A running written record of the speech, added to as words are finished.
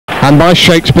And by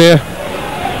Shakespeare,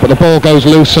 but the ball goes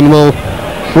loose and will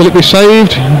it be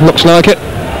saved? Looks like it.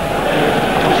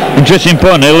 Interesting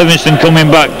point here, Livingston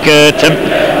coming back,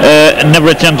 never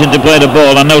attempting to play the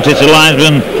ball. I noticed the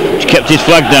linesman kept his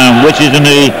flag down, which is in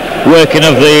the working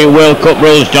of the World Cup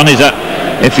rules, John, is that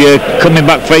if you're coming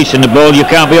back facing the ball, you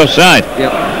can't be offside.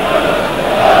 Yep.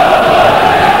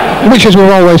 Which, as we've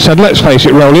always said, let's face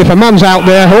it, Rowley, if a man's out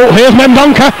there, oh, here's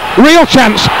Mendonca, real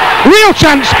chance,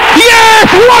 yes,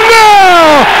 1-0!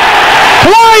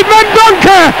 Clyde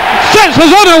Mendonca sets us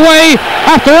on our way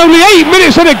after only 8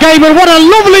 minutes of the game, and what a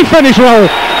lovely finish, Roll.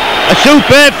 A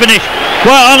superb finish,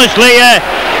 quite honestly.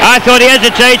 I thought he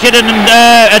hesitated and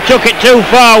took it too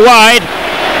far wide,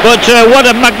 but what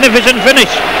a magnificent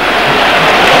finish.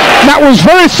 That was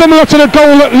very similar to the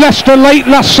goal at Leicester late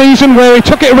last season, where he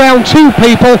took it around 2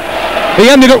 people. He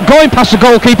ended up going past the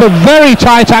goalkeeper, very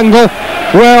tight angle.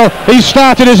 Well, he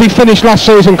started as he finished last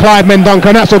season, Clyde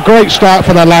Mendonca, and that's a great start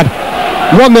for the lad.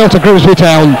 1-0 to Grimsby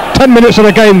Town, 10 minutes of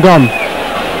the game gone.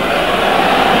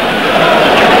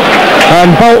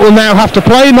 And Bolton now have to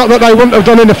play, not that they wouldn't have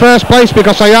done in the first place,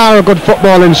 because they are a good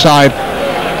football inside.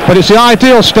 But it's the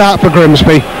ideal start for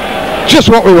Grimsby, just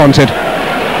what we wanted.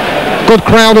 Good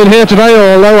crowd in here today,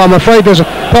 although I'm afraid there's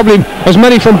probably as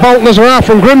many from Bolton as there are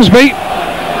from Grimsby.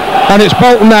 And it's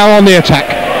Bolton now on the attack.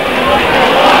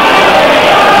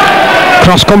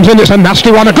 Cross comes in, it's a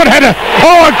nasty one, a good header.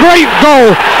 Oh, a great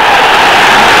goal.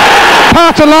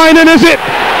 Partolainen, is it?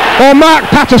 Or Mark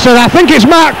Patterson? I think it's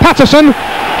Mark Patterson.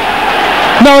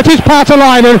 No, it is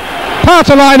Partolainen.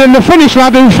 Partolainen, the Finnish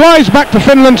lad who flies back to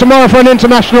Finland tomorrow for an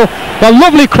international. A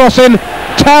lovely cross in.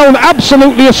 Town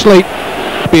absolutely asleep.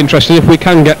 Be interesting if we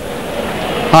can get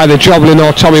either Joblin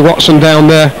or Tommy Watson down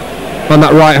there on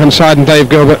that right hand side, and Dave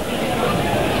Gilbert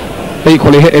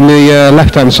equally hitting the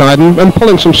left hand side and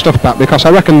pulling some stuff back, because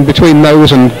I reckon between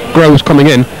those and Groves coming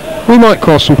in we might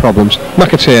cause some problems.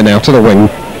 McAteer now to the wing.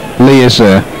 Lee is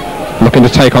there looking to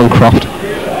take on Croft.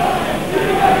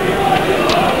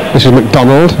 This is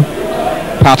McDonald.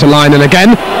 Partolainen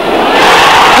again,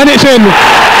 and it's in.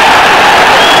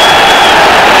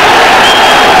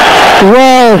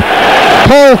 Well,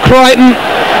 Paul Crichton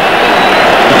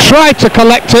tried to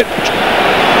collect it,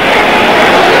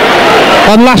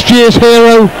 and last year's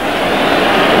hero,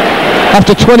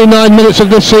 after 29 minutes of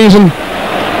this season,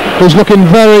 is looking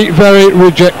very, very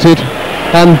rejected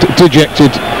and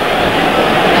dejected.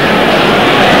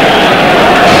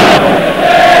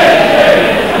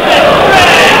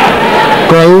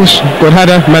 Groves, good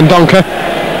header, Mendonca.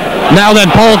 Now then,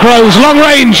 Paul Groves, long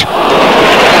range,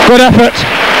 good effort.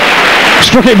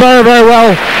 Struck it very, very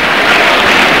well.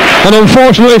 And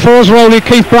unfortunately for us, Rowley,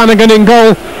 Keith Brannigan in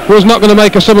goal was not going to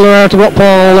make a similar error to what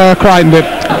Paul Crichton did.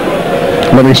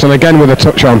 Livingston again with a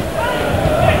touch on.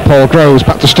 Paul Groves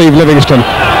back to Steve Livingston,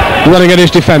 running at his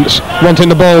defence, wanting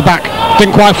the ball back.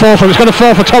 Didn't quite fall for him. It's going to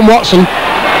fall for Tom Watson.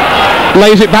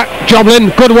 Lays it back.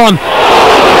 Joblin, good one.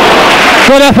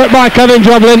 Good effort by Kevin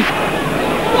Joblin.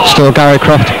 Still Gary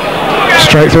Croft.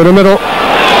 Straight through the middle.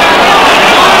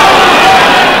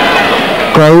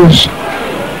 Groves.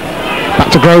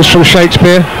 Back to Groves from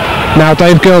Shakespeare. Now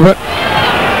Dave Gilbert.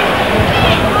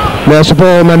 There's the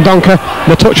ball, Mendonca.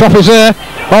 The touch off is there.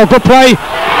 Oh, good play.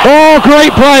 Oh,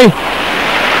 great play.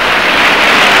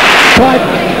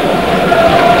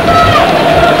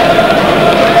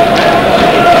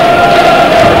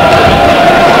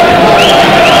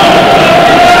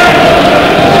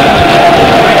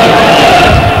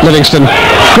 Livingston.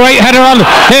 Great header on.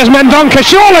 Here's Mendonca.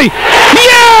 Surely.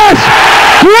 Yes!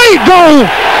 Great goal.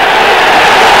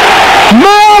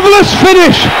 Marvellous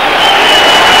finish.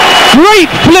 Great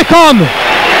flick on.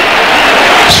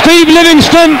 Steve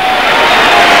Livingston.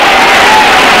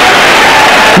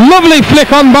 Lovely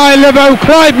flick on by Livo.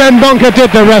 Clyde Mendonca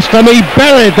did the rest, and he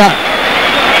buried that.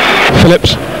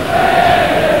 Phillips.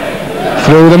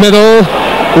 Through the middle.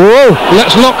 Whoa,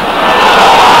 let's look.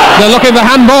 They're looking the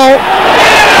handball.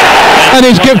 And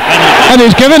he's given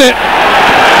it.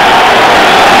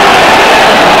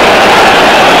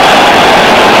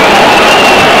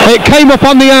 It came up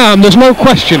on the arm, there's no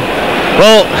question.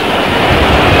 Well,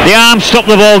 the arm stopped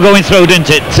the ball going through,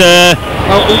 didn't it?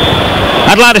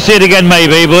 I'd like to see it again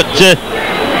maybe, but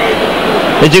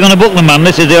is he going to book the man?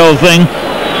 This is the old thing.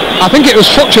 I think it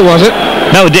was Futcher, was it?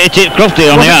 No, it hit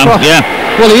Crofty on the arm, yeah.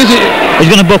 Well, he's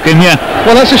going to book him, yeah.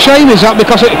 Well, that's a shame, is that,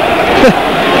 because it...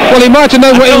 Well, he might have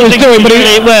known what he was doing, but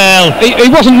he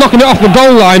wasn't knocking it off the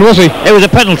goal line, was he? It was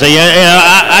a penalty.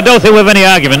 I don't think we have any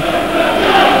argument.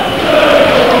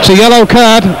 It's a yellow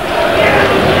card.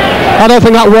 I don't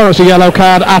think that warrants a yellow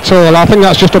card at all. I think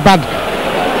that's just a bad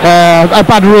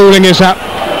ruling, is that?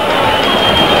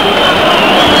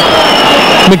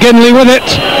 McGinley with it.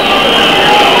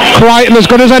 Crichton as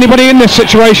good as anybody in this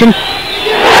situation.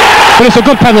 But it's a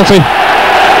good penalty.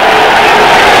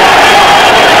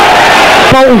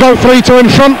 Bolton go 3-2 in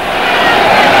front.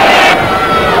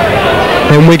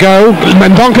 In we go.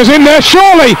 Mendonca's in there,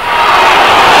 surely!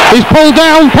 He's pulled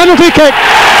down, penalty kick.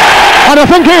 And I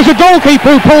think it was the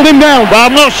goalkeeper who pulled him down. Well,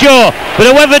 I'm not sure, but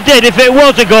whoever did, if it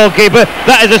was a goalkeeper,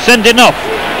 that is a sending off.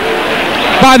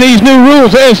 By these new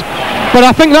rules it is. But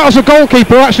I think that was the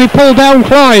goalkeeper who actually pulled down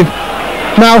Clive.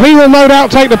 Now he will no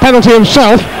doubt take the penalty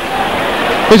himself.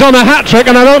 He's on a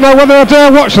hat-trick and I don't know whether I dare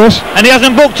watch this. And he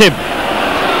hasn't booked him.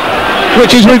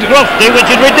 Which is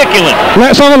ridiculous.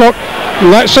 Let's have a look.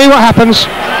 Let's see what happens.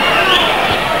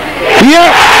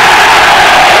 Yep.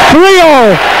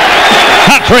 3-all.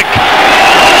 Hat-trick.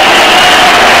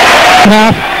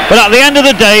 But at the end of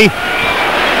the day,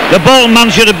 the Bolton man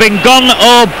should have been gone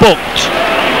or booked.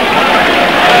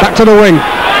 Back to the wing.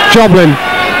 Joblin.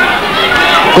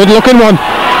 Good looking one.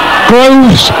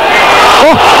 Groves.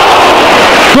 Oh.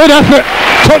 Good effort.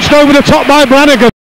 Touched over the top by Brannigan.